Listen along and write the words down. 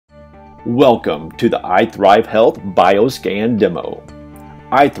Welcome to the ITHRIVE Health Bioscan demo.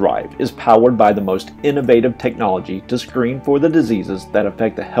 ITHRIVE is powered by the most innovative technology to screen for the diseases that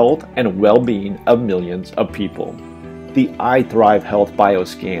affect the health and well-being of millions of people. The ITHRIVE Health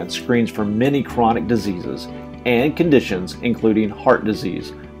Bioscan screens for many chronic diseases and conditions including heart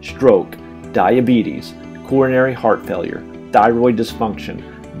disease, stroke, diabetes, coronary heart failure, thyroid dysfunction,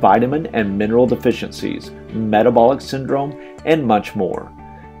 vitamin and mineral deficiencies, metabolic syndrome, and much more.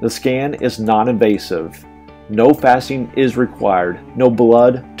 The scan is non-invasive. No fasting is required, no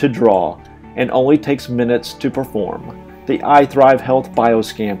blood to draw, and only takes minutes to perform. The ITHRIVE Health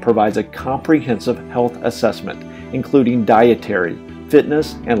Bioscan provides a comprehensive health assessment, including dietary,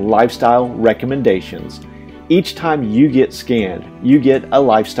 fitness, and lifestyle recommendations. Each time you get scanned, you get a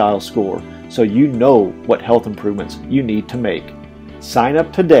lifestyle score, so you know what health improvements you need to make. Sign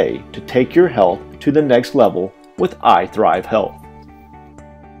up today to take your health to the next level with ITHRIVE Health.